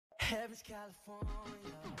Heaven's California.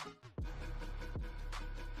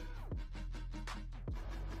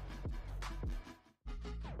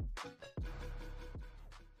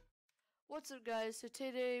 What's up, guys? So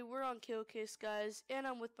today we're on Killcase, guys, and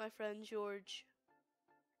I'm with my friend George.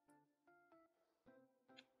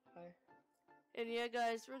 Hi. And yeah,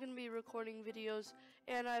 guys, we're gonna be recording videos,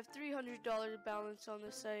 and I have $300 balance on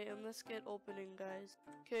the site, and let's get opening, guys.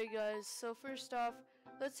 Okay, guys, so first off,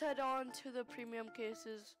 let's head on to the premium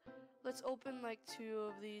cases. Let's open like 2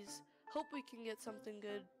 of these. Hope we can get something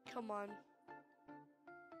good. Come on.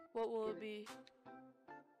 What will it be?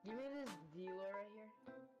 Give me this dealer right here.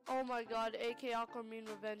 Oh my god, AK Aquamarine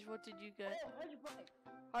Revenge, what did you get? Oh, 100 bucks.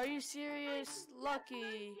 Are you serious?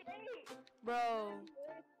 Lucky. Bro.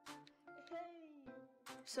 Hey.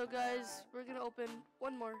 So guys, we're gonna open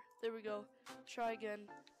one more. There we go. Try again.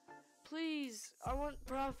 Please, I want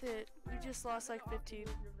profit. We just lost like 15.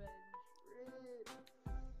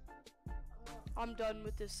 I'm done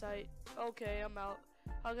with this site. Okay, I'm out.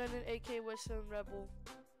 I got an AK Western Rebel.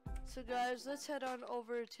 So guys, let's head on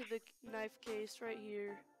over to the knife case right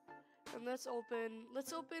here. And let's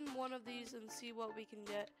open one of these and see what we can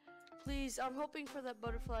get. Please, I'm hoping for that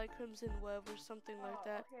butterfly crimson web or something like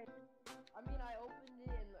that. Okay. I mean, I opened it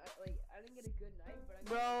and I didn't get a good knife, but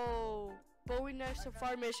I got Bro, Bowie knife to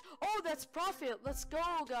farmish. Oh, that's profit. Let's go,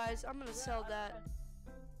 guys. I'm gonna sell that.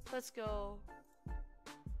 Let's go.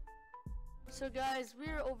 So guys,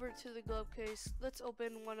 we're over to the glove case. Let's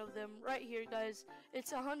open one of them right here, guys.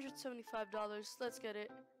 It's $175. Let's get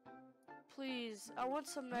it. Please, I want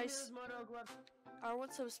some nice. I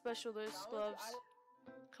want some specialist gloves.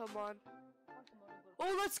 Come on.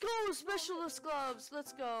 Oh, let's go! Specialist gloves!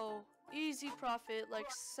 Let's go. Easy profit, like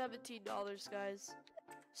 $17, guys.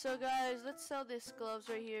 So guys, let's sell these gloves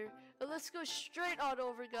right here. And let's go straight on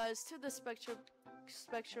over, guys, to the Spectrum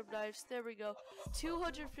knives. There we go.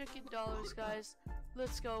 $250, guys.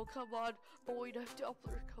 Let's go. Come on. Bowie knife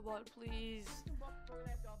Doppler. Come on, please.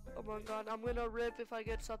 Oh my god, I'm gonna rip if I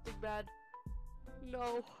get something bad.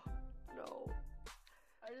 No. No.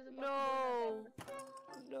 No.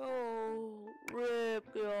 No.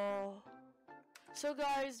 Rip, y'all. So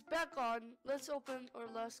guys, back on. Let's open our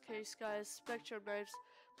last case, guys. Spectrum knives.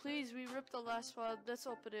 Please, we ripped the last one. Let's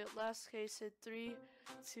open it. Last case in 3,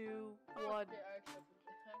 2, 1.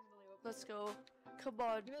 Let's go. Come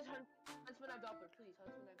on.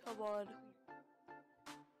 Come on.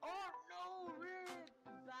 Oh no, Rip!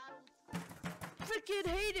 Battle. Freaking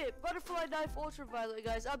hate it! Butterfly knife ultraviolet,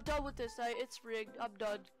 guys. I'm done with this night. It's rigged. I'm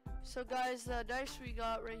done. So guys, the knives we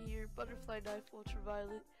got right here, butterfly knife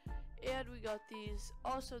ultraviolet. And we got these.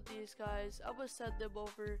 Also these, guys. I'm gonna send them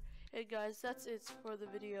over. And guys, that's it for the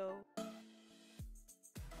video.